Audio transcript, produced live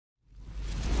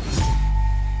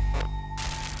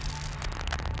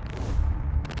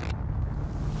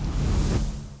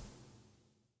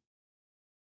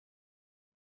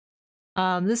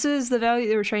This is the value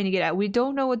they were trying to get at. We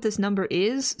don't know what this number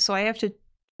is, so I have to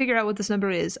figure out what this number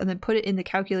is and then put it in the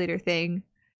calculator thing,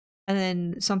 and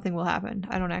then something will happen.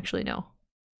 I don't actually know.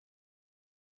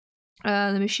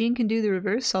 The machine can do the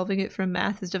reverse. Solving it from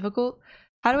math is difficult.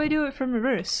 How do I do it from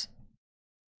reverse?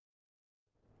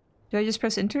 Do I just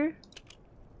press enter?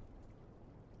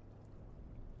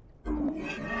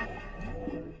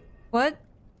 What?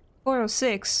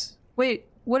 406. Wait,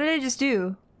 what did I just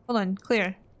do? Hold on,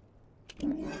 clear.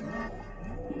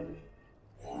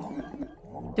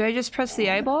 Do I just press the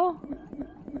eyeball?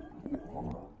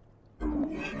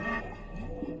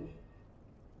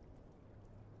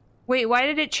 Wait, why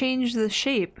did it change the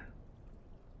shape?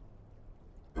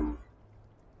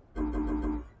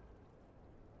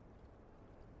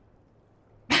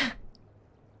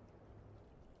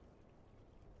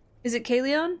 Is it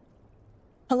Kaleon?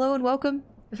 Hello and welcome.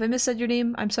 If I missaid your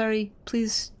name, I'm sorry.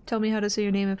 Please tell me how to say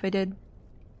your name if I did.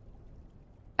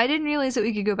 I didn't realize that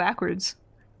we could go backwards.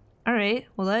 Alright,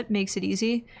 well that makes it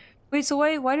easy. Wait, so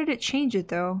why did it change it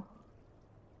though?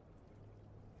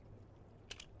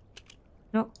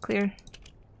 Nope, clear.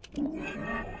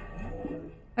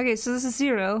 Okay, so this is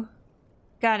 0.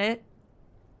 Got it.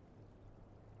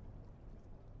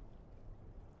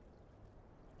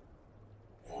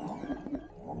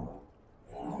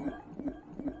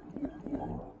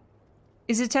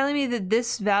 Is it telling me that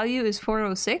this value is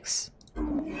 406?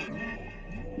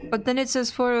 But then it says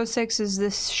 406 is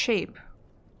this shape.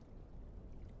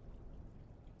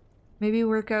 Maybe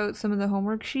work out some of the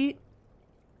homework sheet?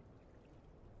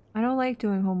 I don't like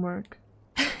doing homework.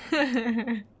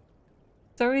 So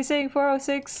are we saying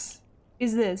 406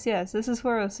 is this? Yes, this is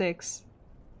 406.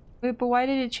 Wait, but why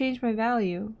did it change my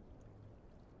value?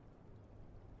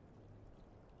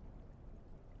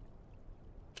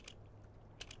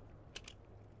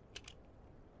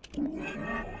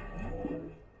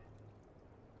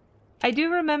 I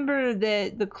do remember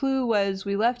that the clue was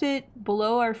we left it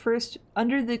below our first,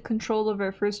 under the control of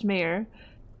our first mayor,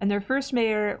 and their first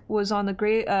mayor was on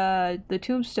the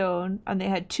tombstone, and they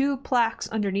had 2 plaques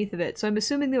underneath of it. So I'm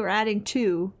assuming they were adding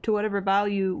 2 to whatever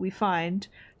value we find,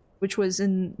 which was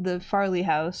in the Farley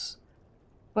house.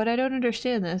 But I don't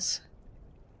understand this.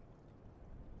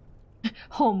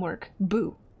 Homework.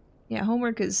 Boo. Yeah,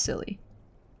 homework is silly.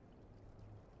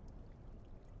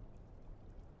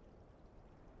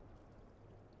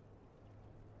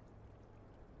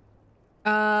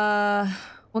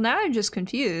 Well now I'm just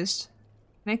confused.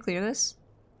 Can I clear this?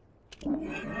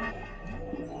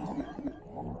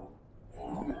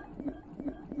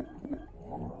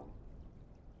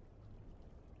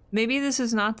 Maybe this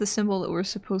is not the symbol that we're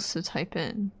supposed to type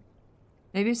in.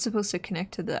 Maybe it's supposed to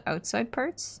connect to the outside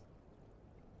parts?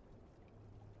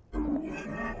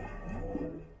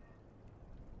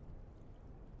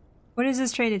 What is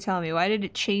this trying to tell me? Why did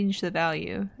it change the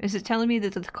value? Is it telling me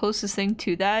that the closest thing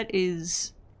to that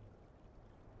is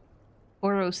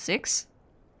 406?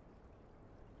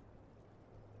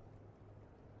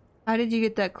 How did you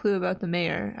get that clue about the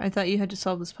mayor? I thought you had to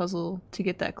solve this puzzle to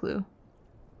get that clue.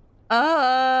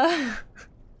 I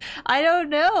don't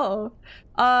know.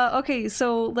 Okay,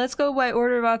 so let's go by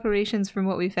order of operations from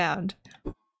what we found.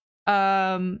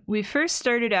 We first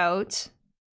started out,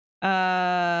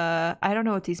 I don't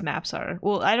know what these maps are.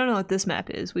 Well, I don't know what this map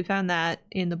is. We found that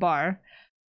in the bar.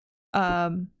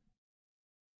 I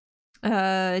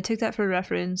took that for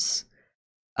reference.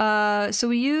 So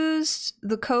we used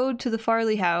the code to the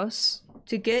Farley house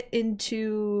to get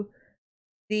into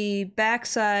the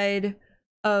backside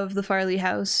of the Farley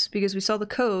house because we saw the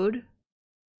code.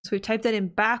 So we typed that in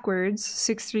backwards,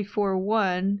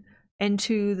 6341,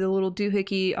 into the little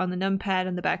doohickey on the numpad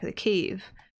in the back of the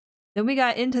cave. Then we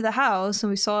got into the house and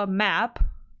we saw a map.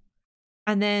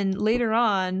 And then later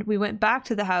on, we went back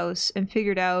to the house and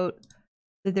figured out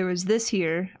that there was this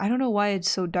here. I don't know why it's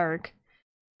so dark.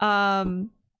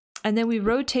 And then we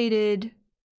rotated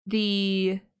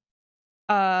the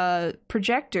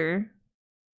projector,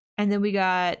 and then we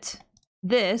got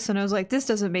this, and I was like, this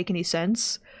doesn't make any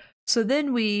sense. So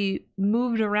then we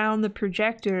moved around the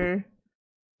projector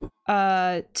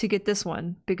to get this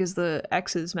one, because the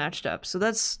X's matched up. So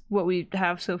that's what we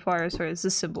have so far as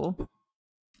this symbol.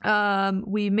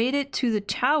 We made it to the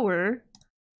tower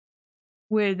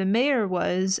where the mayor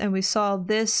was, and we saw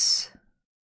this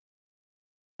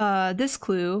this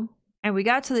clue, and we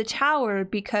got to the tower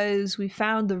because we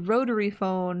found the rotary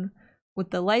phone with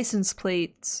the license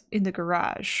plates in the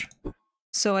garage.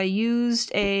 So I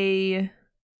used a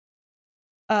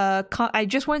I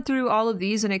just went through all of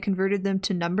these and I converted them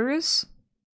to numbers.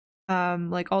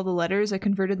 Like all the letters, I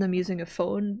converted them using a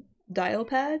phone dial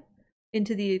pad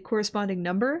into the corresponding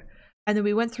number. And then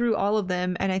we went through all of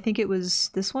them, and I think it was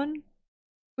this one?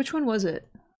 Which one was it?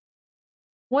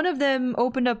 One of them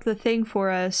opened up the thing for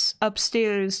us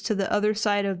upstairs to the other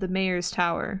side of the mayor's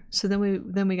tower. So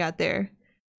then we got there.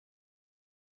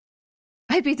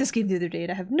 I beat this game the other day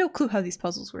and I have no clue how these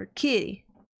puzzles work. Kitty,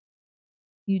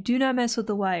 you do not mess with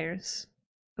the wires.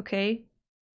 Okay?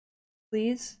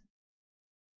 Please?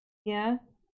 Yeah?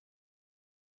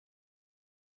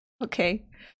 Okay.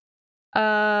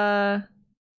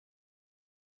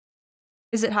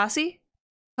 Is it Hasi?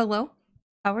 Hello?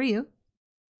 How are you?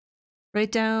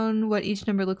 Write down what each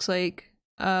number looks like.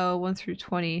 1 through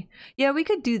 20. Yeah, we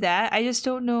could do that. I just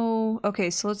don't know. Okay,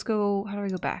 so let's go. How do I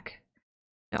go back?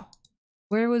 No.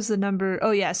 Where was the number?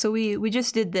 Oh yeah, so we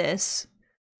just did this.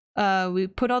 We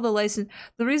put all the license.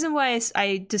 The reason why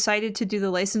I decided to do the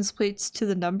license plates to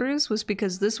the numbers was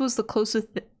because this was the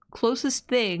closest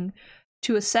thing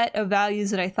to a set of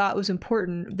values that I thought was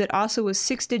important, that also was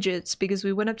 6 digits, because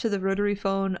we went up to the rotary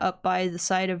phone up by the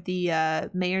side of the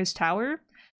mayor's tower.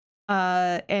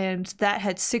 And that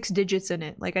had 6 digits in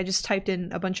it. Like, I just typed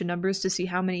in a bunch of numbers to see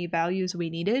how many values we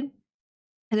needed.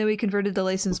 And then we converted the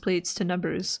license plates to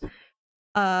numbers.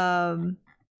 And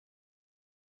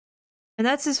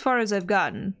that's as far as I've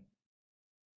gotten.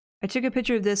 I took a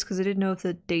picture of this because I didn't know if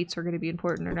the dates were going to be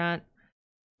important or not.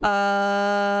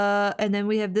 And then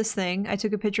we have this thing. I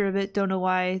took a picture of it. Don't know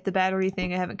why. The battery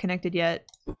thing I haven't connected yet.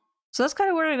 So that's kind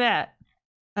of where I'm at.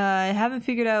 I haven't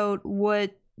figured out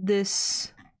what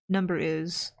this number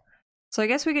is. So I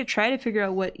guess we could try to figure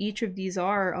out what each of these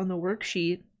are on the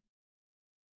worksheet.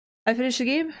 I finished the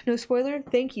game, no spoiler.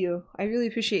 Thank you. I really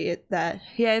appreciate that.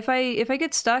 Yeah, if I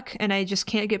get stuck and I just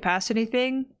can't get past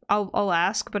anything, I'll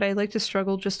ask, but I like to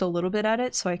struggle just a little bit at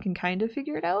it so I can kind of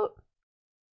figure it out.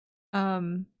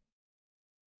 But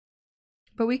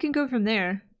we can go from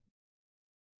there.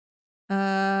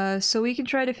 So we can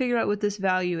try to figure out what this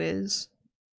value is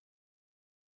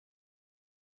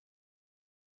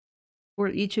for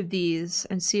each of these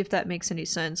and see if that makes any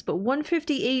sense. But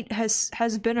 158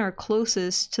 has been our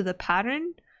closest to the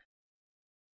pattern.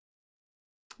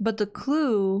 But the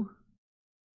clue...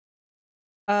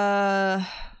 oh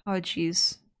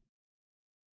jeez.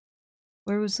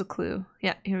 Where was the clue?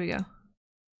 Yeah, here we go.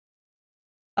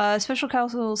 Special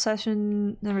council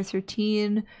session number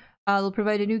 13. They'll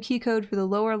provide a new key code for the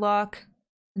lower lock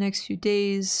the next few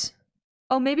days.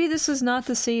 Oh, maybe this is not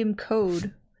the same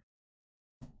code.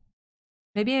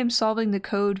 Maybe I'm solving the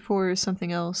code for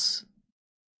something else.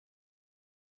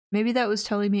 Maybe that was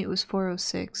telling me it was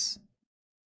 406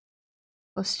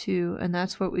 plus 2, and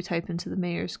that's what we type into the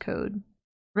mayor's code.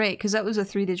 Right, because that was a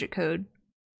 3-digit code.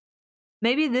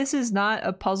 Maybe this is not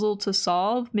a puzzle to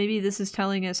solve. Maybe this is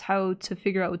telling us how to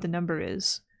figure out what the number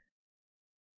is.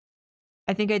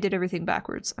 I think I did everything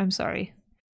backwards. I'm sorry.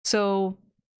 So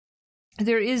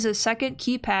there is a second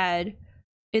keypad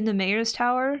in the mayor's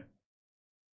tower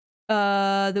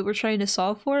that we're trying to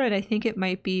solve for, and I think it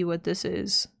might be what this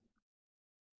is.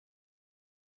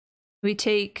 We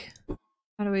take...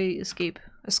 How do we escape?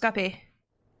 Escape.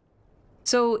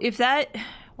 So if that...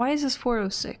 Why is this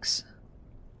 406?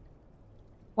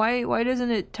 Why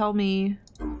doesn't it tell me...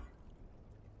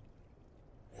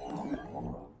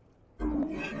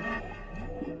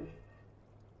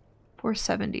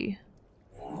 $470.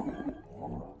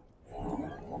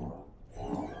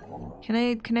 Can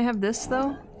I have this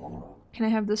though? Can I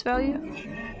have this value?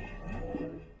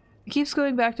 It keeps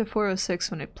going back to 406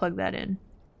 when I plug that in.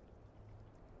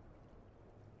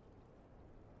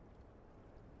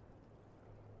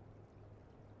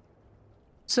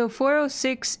 So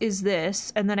 406 is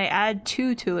this, and then I add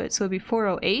 2 to it, so it'd be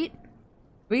 408.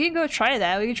 We can go try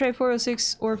that. We can try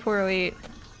 406 or 408.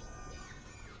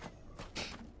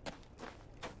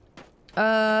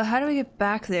 How do we get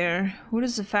back there? What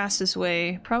is the fastest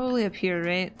way? Probably up here,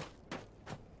 right?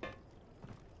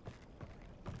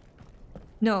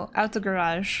 No, out the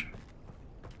garage.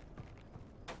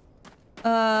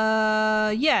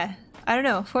 Yeah. I don't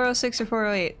know. 406 or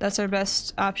 408. That's our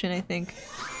best option, I think.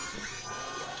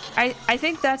 I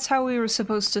think that's how we were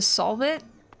supposed to solve it.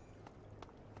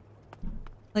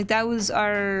 Like, that was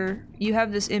our... You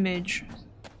have this image.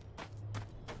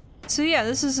 So yeah,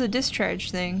 this is a discharge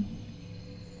thing.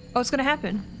 Oh, it's gonna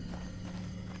happen.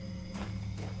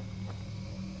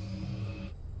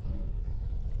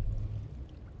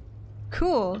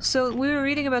 Cool. So we were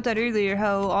reading about that earlier,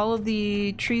 how all of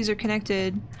the trees are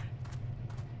connected.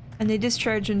 And they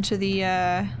discharge into the,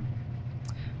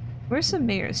 Where's the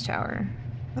mayor's tower?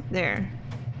 Up there.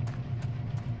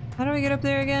 How do I get up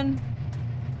there again?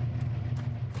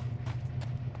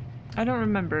 I don't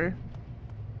remember.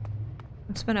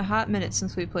 It's been a hot minute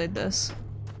since we played this.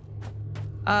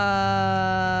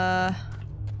 Uh...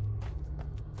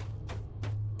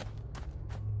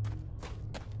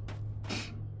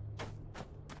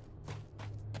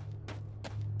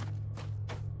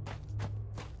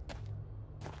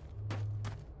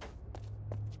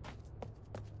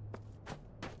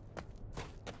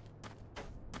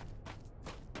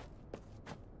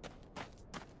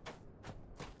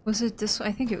 Was it this way?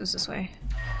 I think it was this way.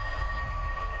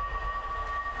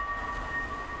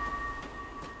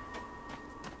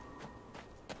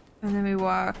 And then we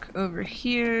walk over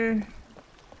here.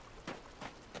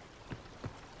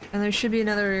 And there should be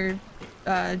another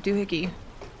doohickey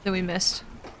that we missed.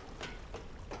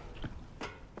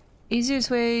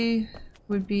 Easiest way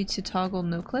would be to toggle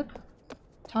no clip.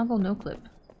 Toggle no clip.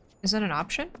 Is that an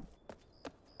option?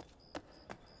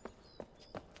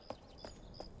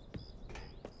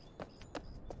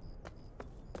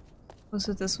 Was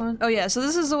it this one? Oh yeah, so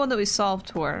this is the one that we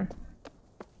solved for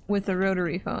with the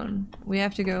rotary phone. We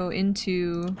have to go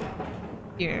into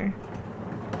here.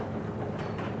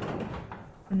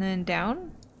 And then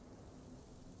down?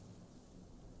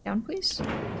 Down, please?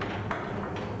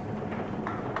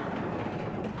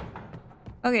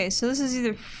 Okay, so this is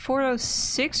either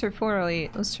 406 or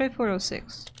 408. Let's try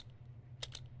 406.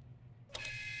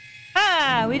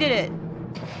 Ah! We did it!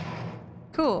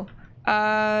 Cool.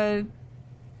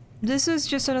 This is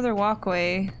just another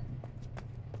walkway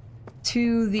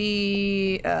to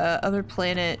the other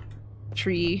planet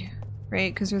tree,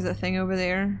 right? Because there's a thing over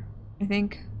there, I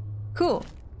think. Cool.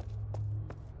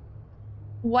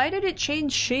 Why did it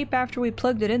change shape after we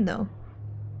plugged it in, though?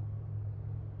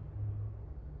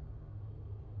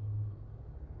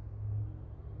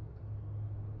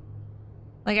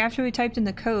 Like, after we typed in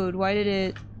the code, why did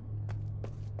it...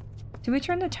 Did we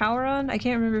turn the tower on? I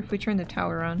can't remember if we turned the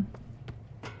tower on.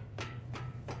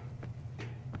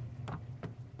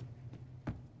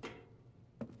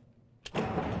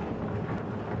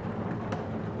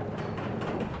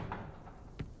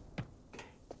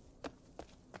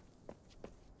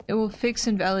 It will fix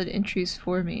invalid entries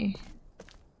for me.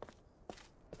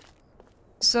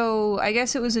 So, I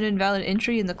guess it was an invalid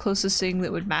entry and the closest thing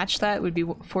that would match that would be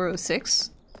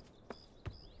 406.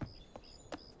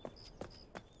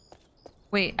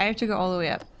 Wait, I have to go all the way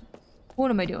up.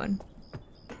 What am I doing?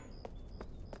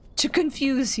 To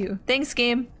confuse you. Thanks,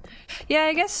 game. Yeah,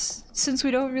 I guess since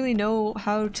we don't really know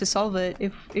how to solve it,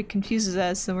 if it confuses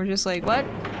us, then we're just like, what?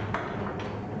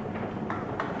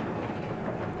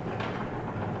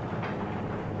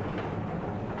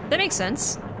 That makes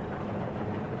sense.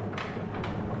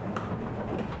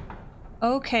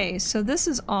 Okay, so this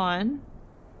is on.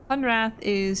 Unwrath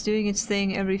is doing its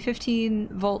thing every 15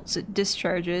 volts it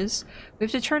discharges. We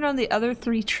have to turn on the other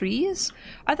 3 trees?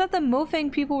 I thought the Mofang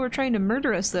people were trying to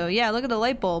murder us though. Yeah, look at the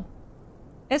light bulb.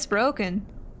 It's broken.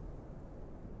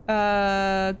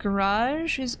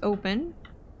 Garage is open.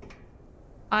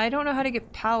 I don't know how to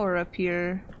get power up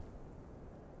here.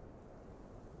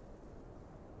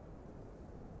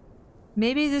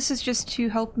 Maybe this is just to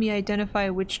help me identify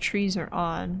which trees are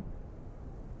on.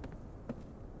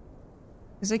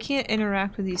 Because I can't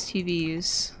interact with these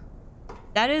TVs.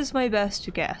 That is my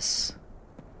best guess.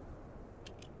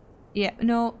 Yeah,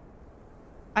 no.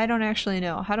 I don't actually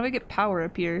know. How do I get power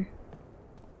up here?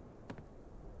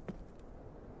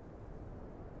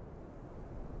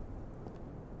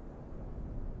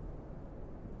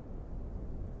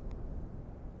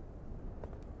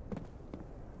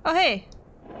 Oh, hey!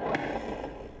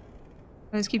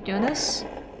 Let's keep doing this.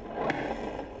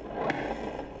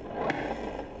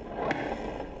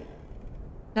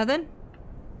 Nothing?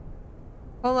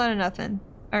 Whole lot of nothing.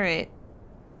 Alright.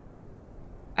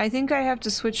 I think I have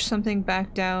to switch something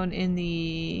back down in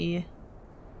the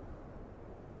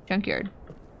junkyard.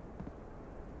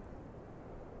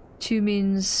 2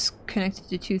 means connected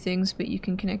to 2 things, but you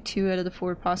can connect 2 out of the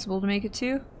 4 possible to make it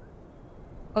 2.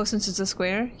 Oh, since it's a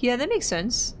square? Yeah, that makes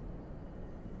sense.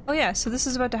 Oh yeah, so this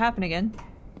is about to happen again.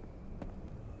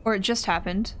 Or it just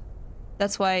happened.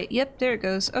 That's why- yep, there it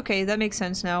goes. Okay, that makes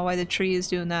sense now, why the tree is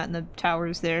doing that and the tower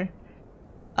is there.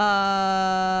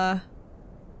 Well,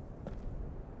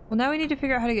 now we need to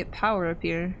figure out how to get power up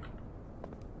here.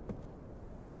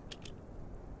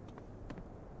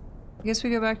 I guess we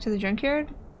go back to the junkyard?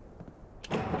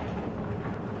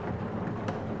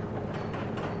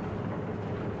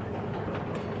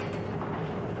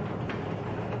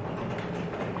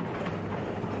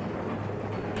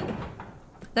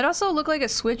 That also looked like a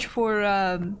switch for,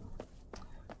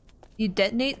 you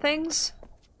detonate things?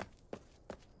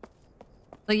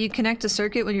 Like you connect a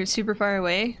circuit when you're super far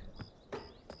away?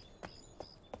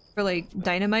 For like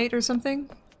dynamite or something?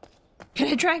 Can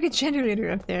I drag a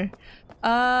generator up there?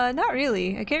 Not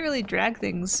really. I can't really drag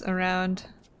things around.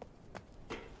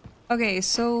 Okay,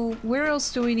 so where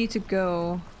else do we need to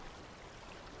go?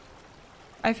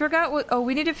 I forgot what- oh,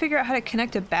 we need to figure out how to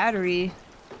connect a battery.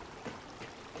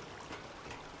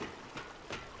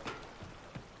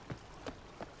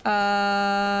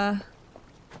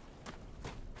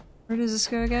 Where does this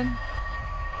go again?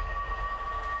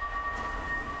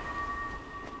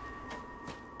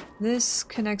 This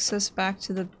connects us back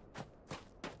to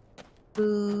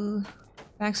the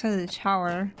backside of the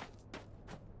tower.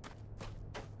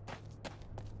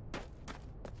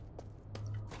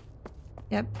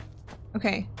 Yep.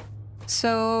 Okay.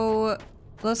 So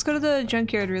let's go to the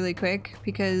junkyard really quick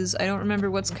because I don't remember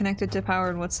what's connected to power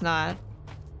and what's not.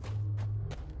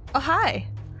 Oh, hi!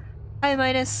 Hi,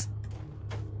 Midas.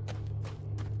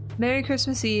 Merry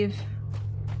Christmas Eve.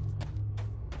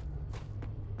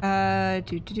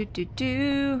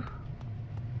 Do.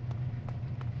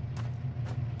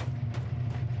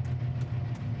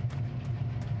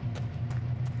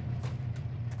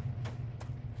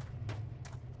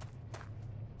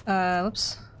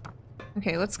 Whoops.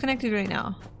 Okay, what's connected right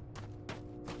now?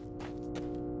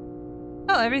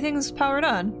 Oh, everything's powered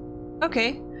on.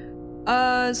 Okay.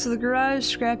 So the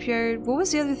garage, scrapyard. What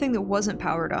was the other thing that wasn't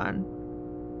powered on?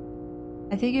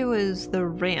 I think it was the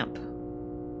ramp.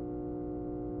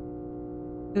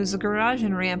 It was the garage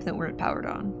and ramp that weren't powered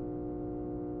on.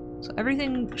 So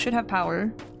everything should have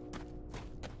power.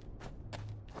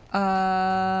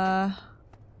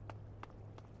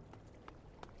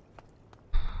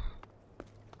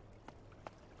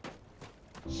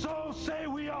 So say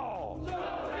we all!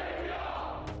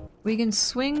 We can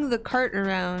swing the cart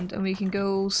around and we can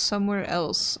go somewhere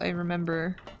else, I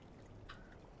remember.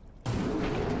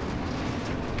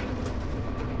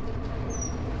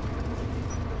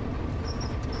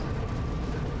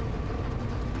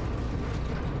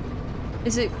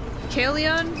 Is it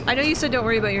Kaleon? I know you said don't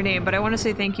worry about your name, but I want to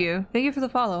say thank you. Thank you for the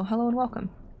follow. Hello and welcome.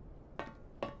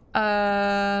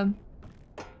 You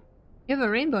have a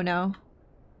rainbow now.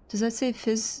 Does that say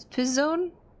Fizz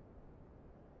Zone?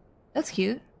 That's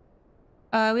cute.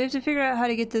 We have to figure out how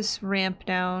to get this ramp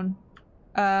down.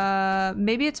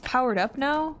 Maybe it's powered up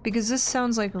now? Because this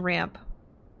sounds like a ramp.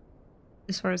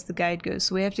 As far as the guide goes.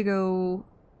 So we have to go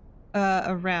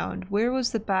around. Where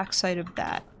was the backside of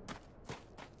that?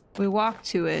 We walked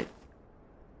to it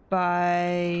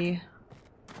by...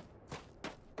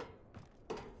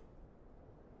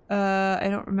 I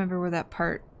don't remember where that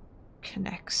part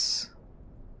connects.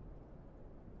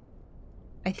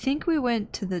 I think we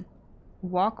went to the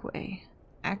walkway,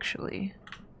 actually.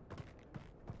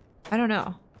 I don't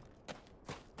know.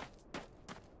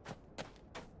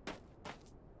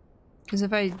 Because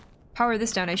if I power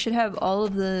this down, I should have all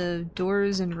of the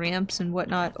doors and ramps and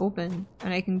whatnot open,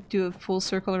 and I can do a full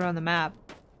circle around the map.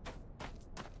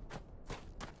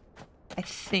 I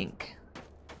think.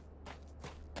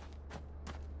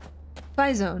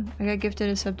 Spy Zone. I got gifted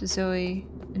a sub to Zoe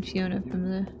and Fiona from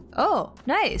the... Oh,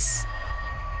 nice!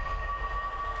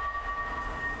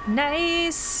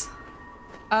 Nice!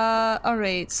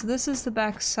 Alright, so this is the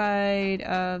backside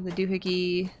of the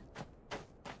doohickey.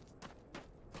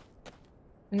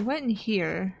 We went in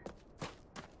here.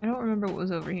 I don't remember what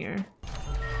was over here.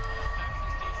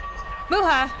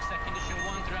 Muha! Condition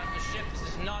 1 throughout the ship. This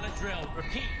is not a drill.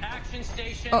 Repeat, action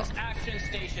stations, action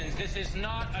stations. This is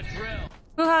not a drill.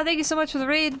 Muha, thank you so much for the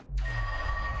raid.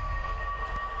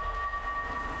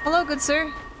 Hello, good sir.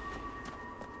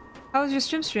 How was your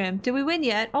stream? Did we win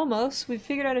yet? Almost. We've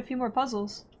figured out a few more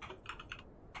puzzles.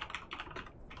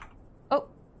 Oh.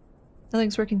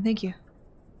 Nothing's working, thank you.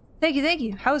 Thank you, thank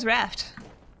you. How was Raft?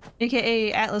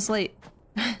 AKA Atlas Light.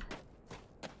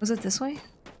 Was it this way?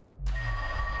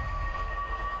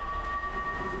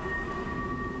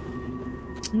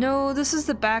 No, this is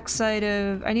the back side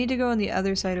of... I need to go on the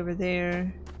other side over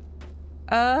there.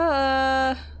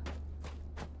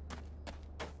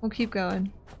 We'll keep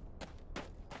going.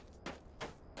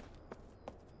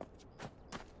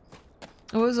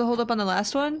 What was the hold up on the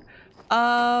last one?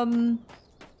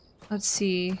 Let's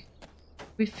see.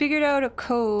 We figured out a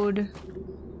code.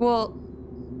 Well,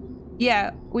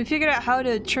 yeah, we figured out how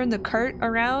to turn the cart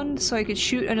around so I could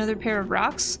shoot another pair of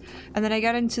rocks. And then I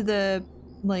got into the,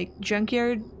 like,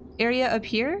 junkyard area up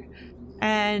here.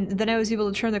 And then I was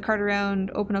able to turn the cart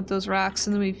around, open up those rocks,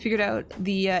 and then we figured out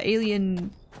the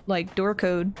alien, like, door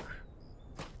code.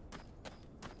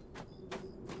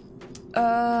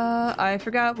 I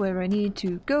forgot where I need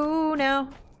to go now.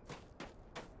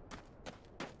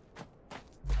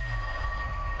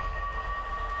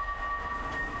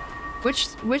 Which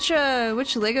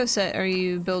Lego set are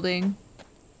you building?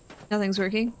 Nothing's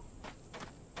working.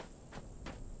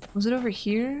 Was it over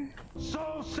here?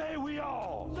 So say we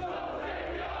all. So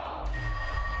say we all.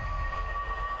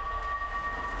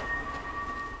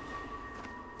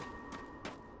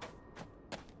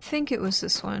 I think it was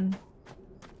this one.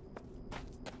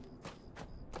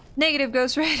 Negative,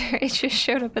 Ghost Rider. It just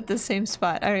showed up at the same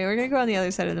spot. Alright, we're gonna go on the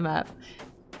other side of the map.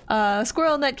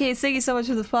 Squirrel Nutcase, thank you so much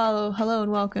for the follow. Hello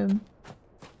and welcome.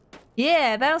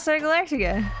 Yeah, Battlestar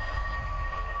Galactica.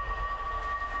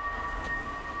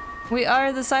 We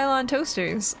are the Cylon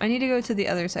Toasters. I need to go to the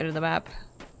other side of the map.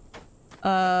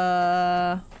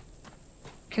 Can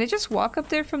I just walk up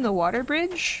there from the water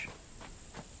bridge?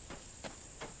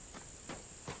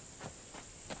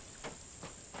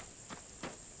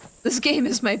 This game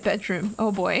is my bedroom.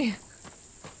 Oh boy.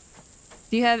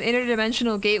 Do you have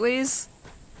interdimensional gateways?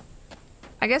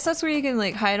 I guess that's where you can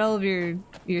like hide all of your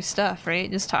stuff,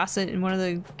 right? Just toss it in one of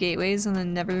the gateways and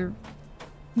then never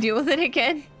deal with it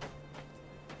again.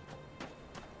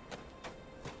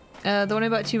 The one I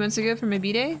bought 2 months ago for my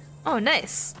B-Day? Oh,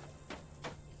 nice.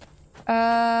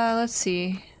 Let's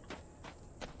see.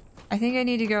 I think I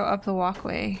need to go up the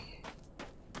walkway.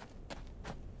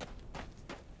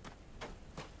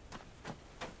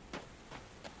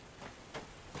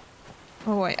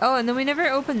 Oh wait, oh, and then we never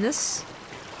opened this.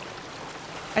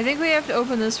 I think we have to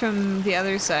open this from the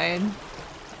other side.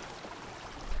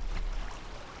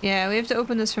 Yeah, we have to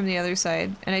open this from the other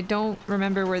side, and I don't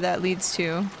remember where that leads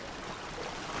to.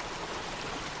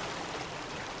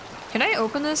 Can I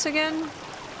open this again?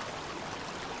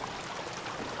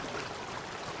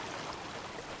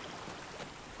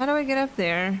 How do I get up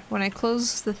there when I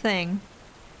close the thing?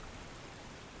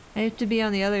 I have to be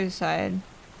on the other side.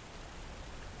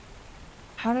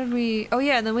 How did we... Oh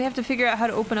yeah, and then we have to figure out how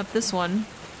to open up this one.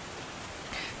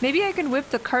 Maybe I can whip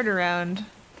the cart around.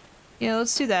 Yeah,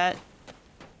 let's do that.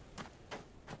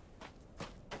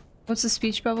 What's the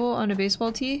speech bubble on a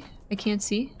baseball tee? I can't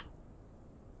see.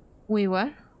 Wait,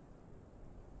 what?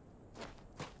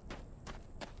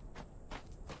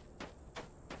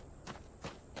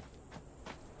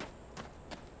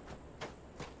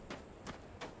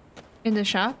 In the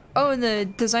shop? Oh, in the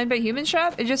Designed by Human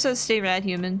shop? It just says Stay Rad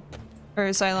Human. Or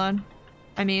Cylon.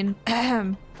 I mean,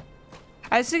 I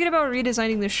was thinking about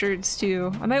redesigning the shirts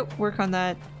too. I might work on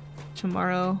that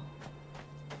tomorrow.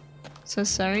 So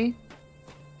sorry.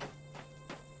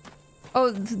 Oh,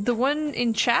 the one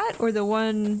in chat or the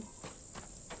one...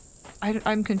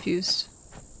 I'm confused.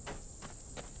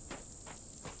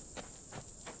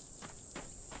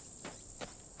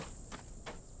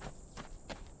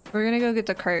 We're gonna go get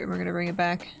the cart and we're gonna bring it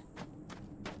back.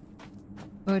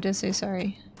 Oh, it does say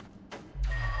sorry.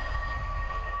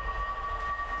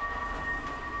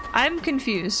 I'm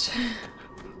confused.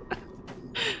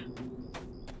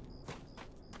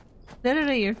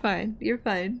 No, you're fine. You're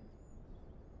fine.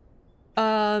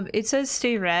 It says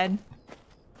Stay Rad.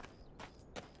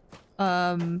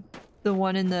 The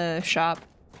one in the shop.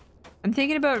 I'm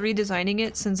thinking about redesigning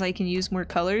it since I can use more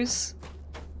colors.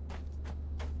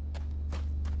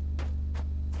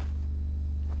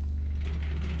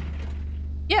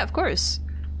 Yeah, of course.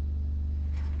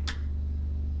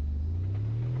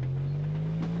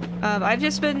 I've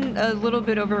just been a little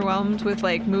bit overwhelmed with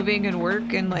like moving and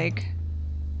work and like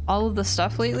all of the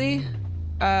stuff lately.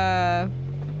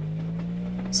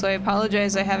 So I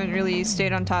apologize I haven't really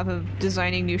stayed on top of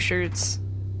designing new shirts.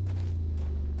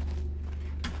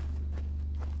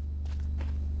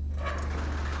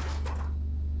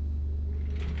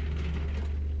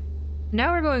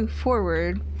 Now we're going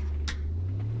forward.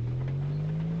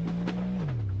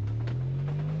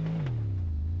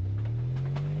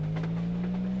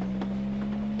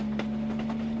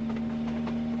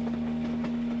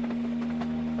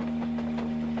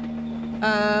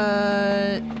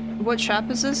 What shop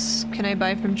is this? Can I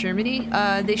buy from Germany?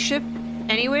 They ship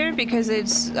anywhere because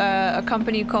it's a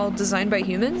company called Designed by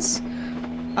Humans.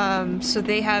 So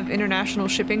they have international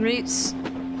shipping rates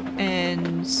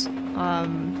and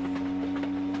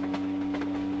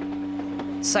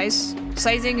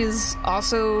sizing is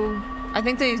also, I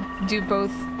think they do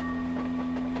both.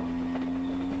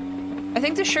 I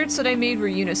think the shirts that I made were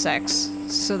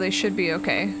unisex, so they should be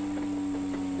okay.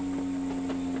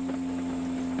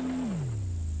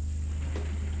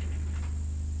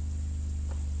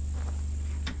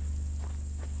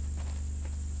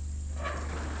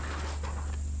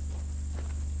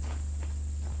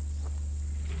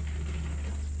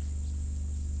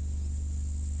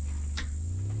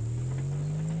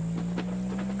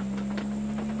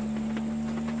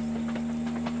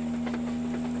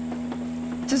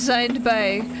 Designed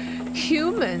by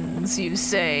humans, you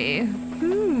say?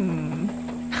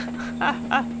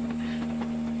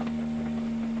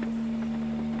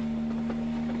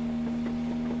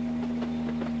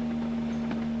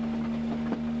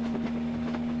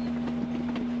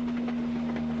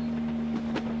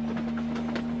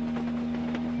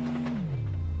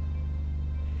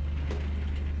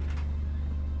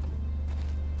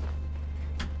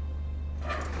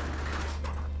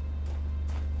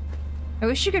 I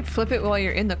wish you could flip it while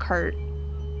you're in the cart,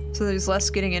 so there's less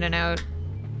getting in and out.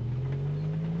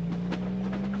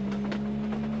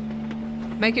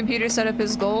 My computer set up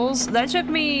his goals. That took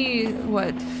me,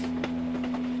 what,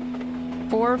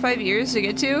 4 or 5 years to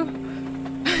get to?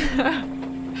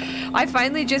 I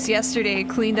finally just yesterday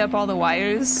cleaned up all the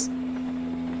wires.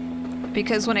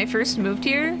 Because when I first moved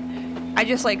here, I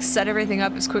just like set everything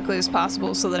up as quickly as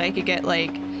possible so that I could get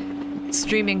like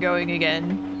streaming going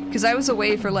again. Because I was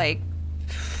away for like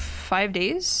 5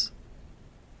 days.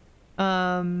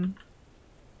 Aha!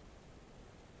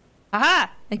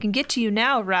 I can get to you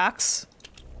now, Rox.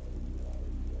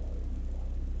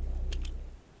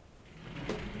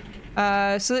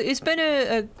 So it's been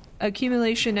a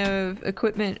accumulation of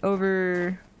equipment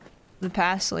over the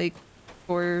past like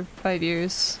 4 or 5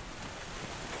 years.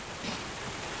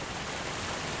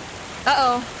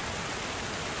 Uh-oh.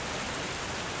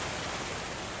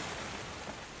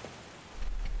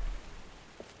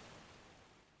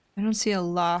 I don't see a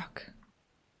lock.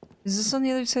 Is this on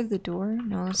the other side of the door?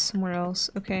 No, it's somewhere else.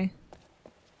 Okay.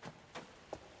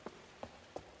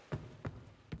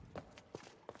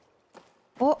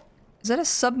 Oh, is that a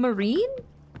submarine?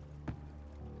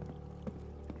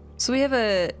 So we have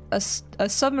a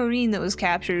submarine that was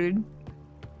captured.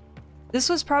 This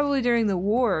was probably during the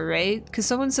war, right? Because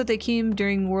someone said they came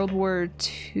during World War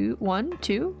II? One?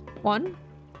 Two? One?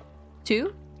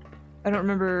 Two? I don't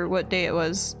remember what day it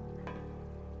was.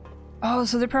 Oh,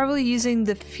 so they're probably using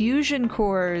the fusion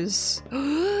cores.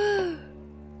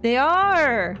 They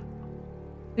are!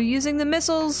 They're using the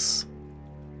missiles.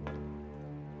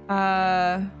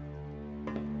 As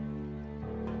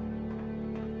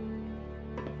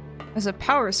a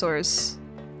power source.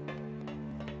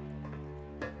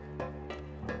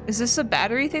 Is this a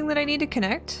battery thing that I need to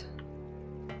connect?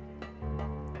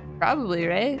 Probably,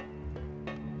 right?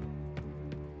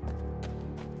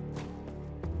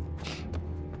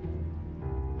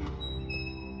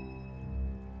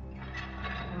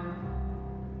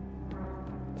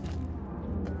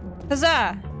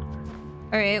 Huzzah!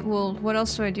 Alright, well, what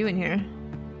else do I do in here?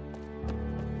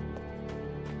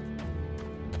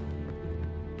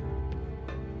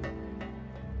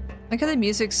 Like how the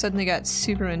music suddenly got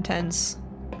super intense.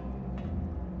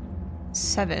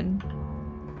 7.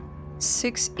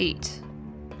 6, 8.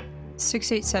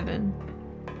 6, 8, 7.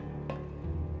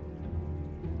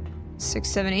 6,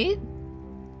 7, 8?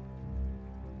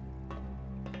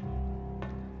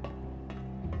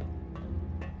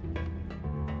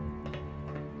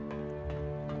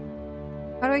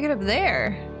 How do I get up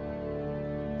there?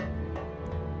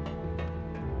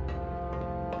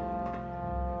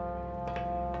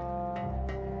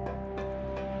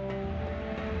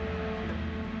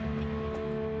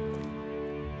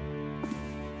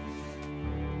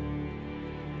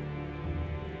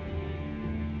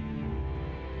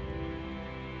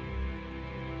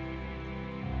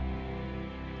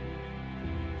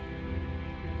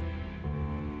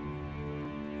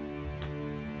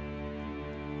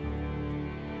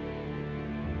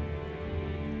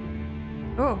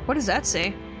 Oh, what does that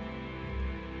say?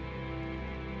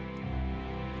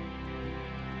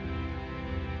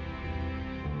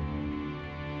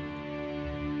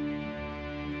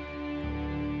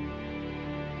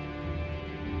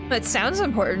 That sounds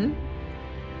important.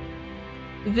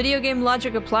 The video game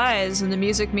logic applies and the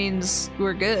music means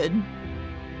we're good.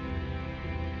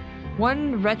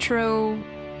 One retro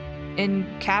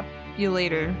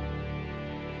encapulator.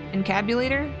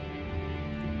 Encabulator?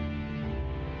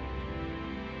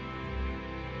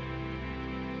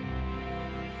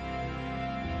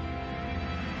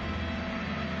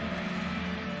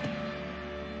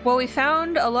 Well, we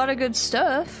found a lot of good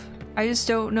stuff. I just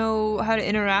don't know how to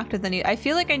interact with any. I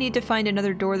feel like I need to find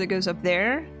another door that goes up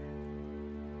there.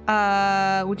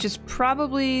 Which is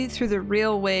probably through the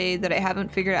railway that I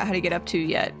haven't figured out how to get up to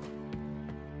yet.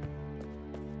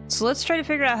 So let's try to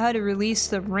figure out how to release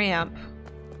the ramp.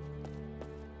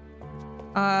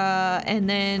 And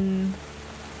then...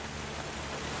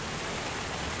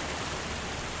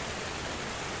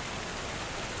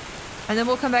 And then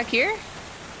we'll come back here?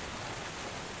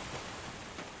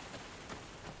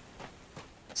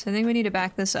 So I think we need to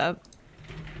back this up.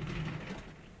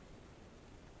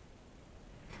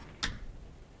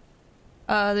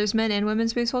 There's men and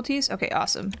women's baseball tees? Okay,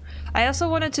 awesome. I also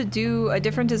wanted to do a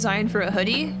different design for a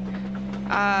hoodie.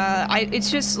 It's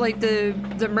just like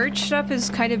the merch stuff has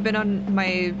kind of been on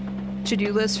my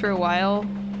to-do list for a while.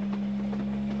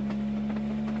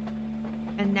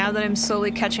 And now that I'm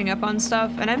slowly catching up on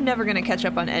stuff, and I'm never gonna catch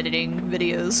up on editing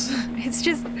videos. It's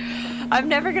just, I'm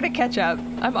never gonna catch up.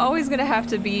 I'm always gonna have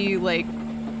to be like,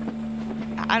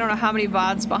 I don't know how many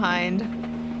VODs behind.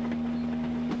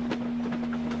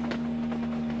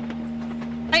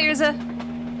 Hi, Urza.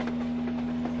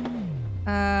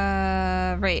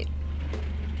 Right.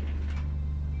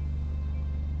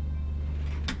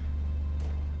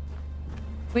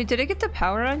 Wait, did I get the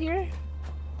power on here?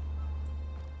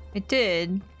 It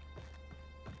did.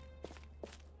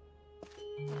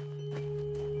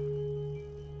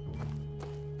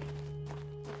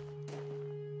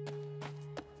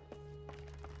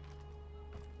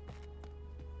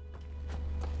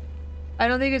 I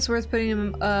don't think it's worth putting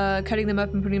them, cutting them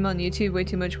up and putting them on YouTube. Way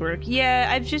too much work. Yeah,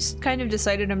 I've just kind of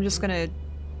decided I'm just gonna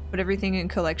put everything in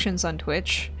collections on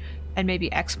Twitch and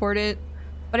maybe export it.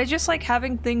 But I just like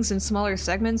having things in smaller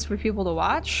segments for people to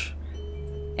watch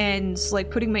and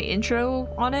like putting my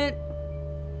intro on it.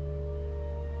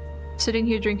 Sitting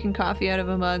here drinking coffee out of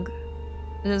a mug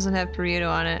that doesn't have burrito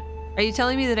on it. Are you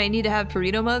telling me that I need to have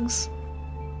burrito mugs?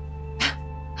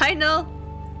 Hi, Null.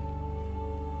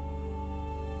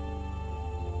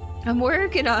 I'm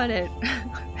working on it.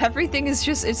 Everything is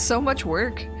just, it's so much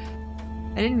work.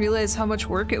 I didn't realize how much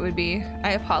work it would be.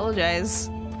 I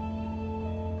apologize.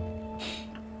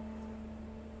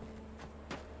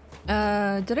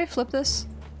 Did I flip this?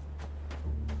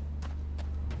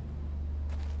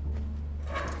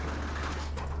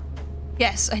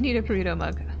 Yes, I need a burrito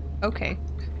mug. Okay.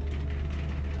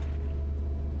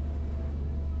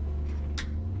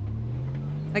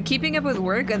 Like keeping up with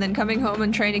work and then coming home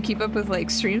and trying to keep up with like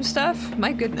stream stuff?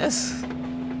 My goodness.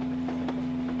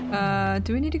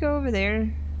 Do we need to go over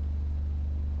there?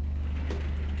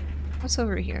 What's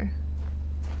over here?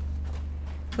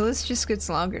 The list just gets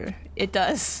longer. It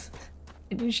does.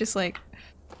 It was just like,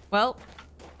 well,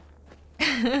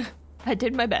 I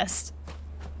did my best.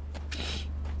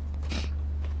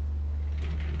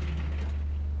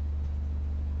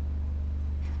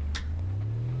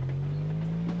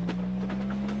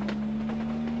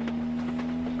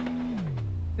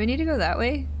 Do I need to go that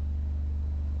way?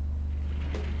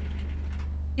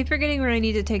 Keep forgetting where I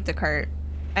need to take the cart.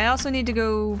 I also need to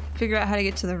go figure out how to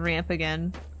get to the ramp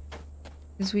again.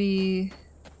 Because we...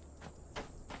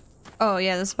 Oh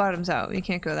yeah, this bottom's out. We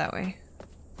can't go that way.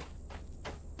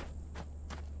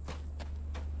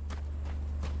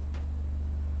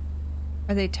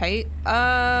 Are they tight?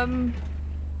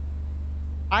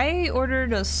 I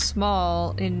ordered a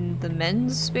small in the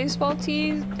men's baseball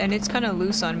tee, and it's kind of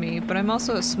loose on me, but I'm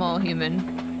also a small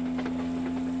human.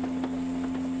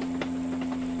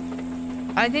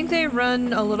 I think they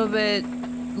run a little bit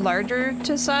larger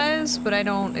to size, but I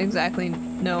don't exactly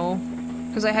know,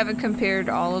 because I haven't compared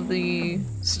all of the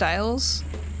styles.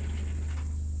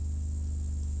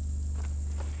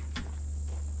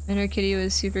 And her kitty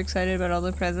was super excited about all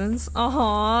the presents.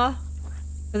 Aww!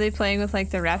 Are they playing with like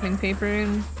the wrapping paper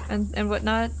and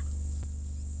whatnot?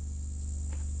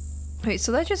 Wait,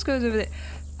 so that just goes over there.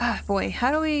 Ah, boy,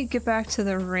 how do we get back to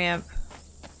the ramp?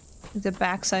 The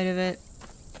back side of it.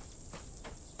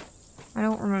 I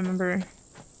don't remember.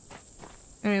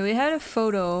 Anyway, we had a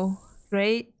photo,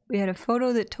 right? We had a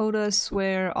photo that told us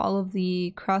where all of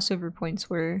the crossover points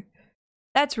were.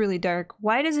 That's really dark.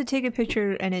 Why does it take a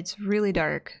picture and it's really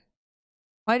dark?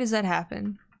 Why does that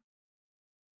happen?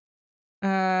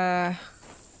 Oh,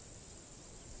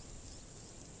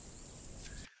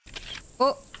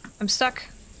 I'm stuck.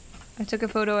 I took a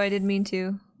photo I didn't mean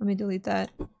to. Let me delete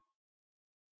that.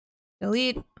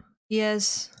 Delete.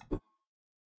 Yes.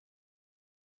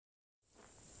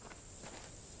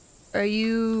 Are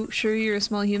you sure you're a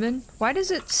small human? Why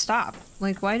does it stop?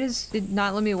 Like, why does it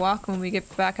not let me walk when we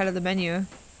get back out of the menu?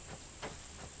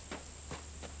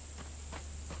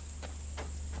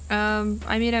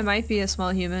 I mean, I might be a small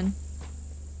human.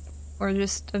 Or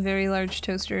just a very large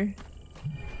toaster.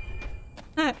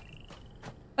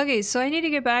 Okay, so I need to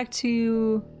get back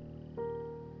to...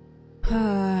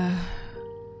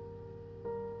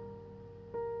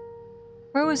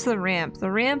 Where was the ramp? The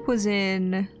ramp was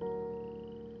in...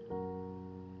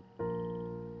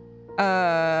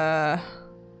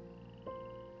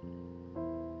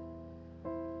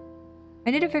 I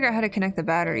need to figure out how to connect the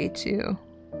battery too.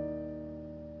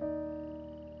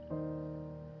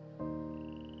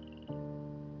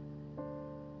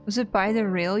 Was it by the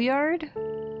rail yard?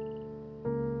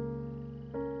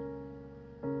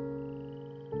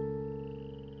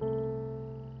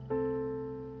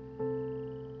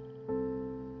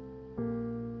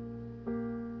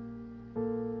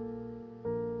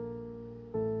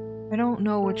 I don't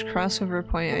know which crossover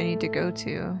point I need to go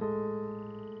to.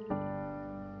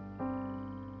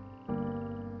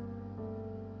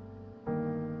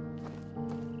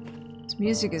 This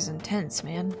music is intense,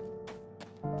 man.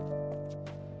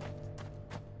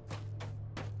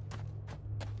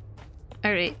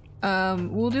 Alright,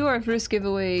 We'll do our first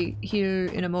giveaway here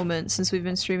in a moment since we've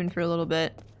been streaming for a little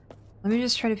bit. Let me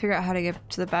just try to figure out how to get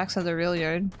to the backside of the rail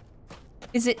yard.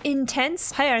 Is it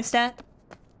intense? Hi, Arstat.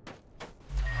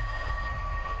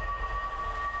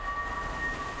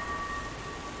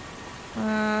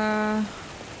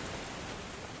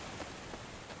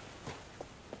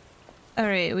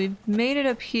 Alright, we've made it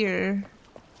up here.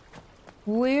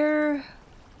 Where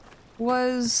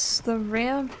was the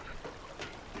ramp?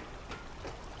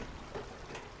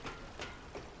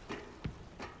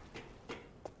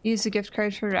 Use a gift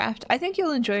card for Raft. I think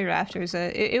you'll enjoy Rafters.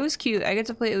 It was cute. I get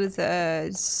to play it with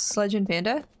Sledge and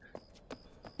Panda.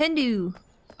 Hindu.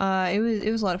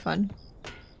 It was a lot of fun.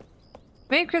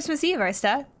 Merry Christmas Eve,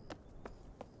 Arstat.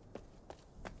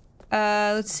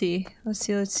 Let's see.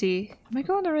 Let's see. Am I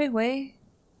going the right way?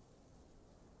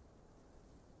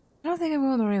 I don't think I'm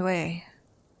going the right way.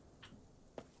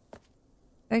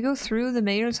 Did I go through the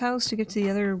mayor's house to get to the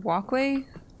other walkway?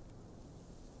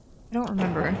 I don't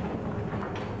remember.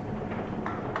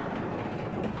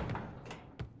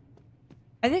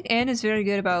 I think Anne is very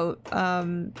good about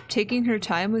taking her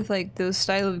time with like those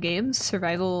style of games,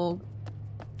 survival,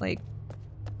 like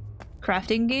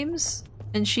crafting games,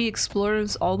 and she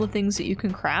explores all the things that you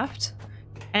can craft.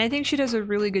 And I think she does a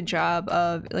really good job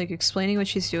of like explaining what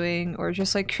she's doing or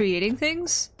just like creating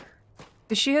things.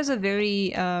 Because she has a very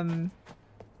what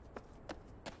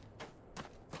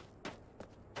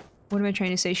am I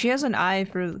trying to say? She has an eye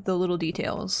for the little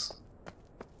details.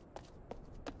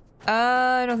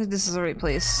 I don't think this is the right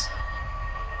place.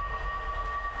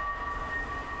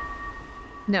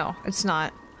 No, it's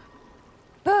not.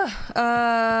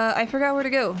 I forgot where to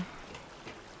go.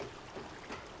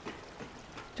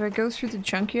 Do I go through the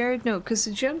junkyard? No, because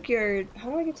the junkyard...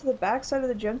 How do I get to the backside of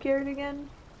the junkyard again?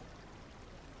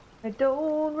 I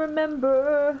don't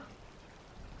remember.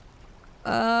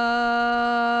 And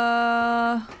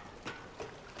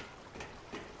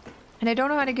I don't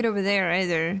know how to get over there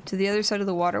either, to the other side of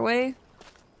the waterway.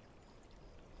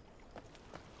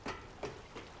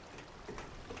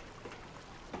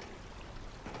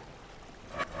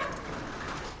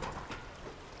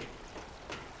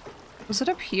 Was it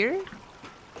up here?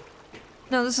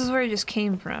 No, this is where I just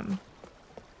came from.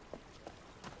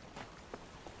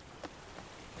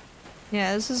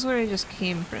 Yeah, this is where I just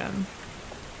came from.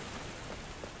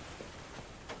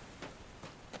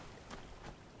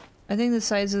 I think the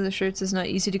size of the shirts is not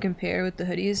easy to compare with the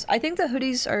hoodies. I think the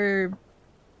hoodies are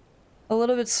a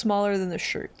little bit smaller than the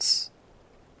shirts.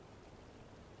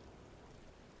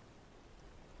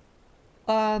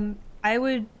 I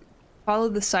would follow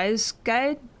the size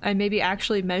guide. I maybe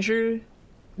actually measure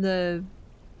the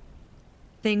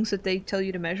things that they tell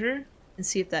you to measure and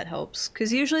see if that helps.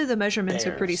 Because usually the measurements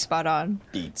are pretty spot on.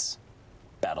 Beats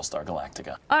Battlestar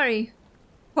Galactica. Ari,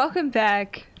 welcome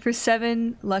back for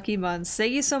 7 lucky months.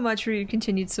 Thank you so much for your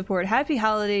continued support. Happy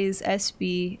holidays,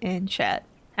 SB and chat.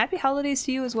 Happy holidays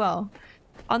to you as well.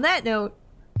 On that note,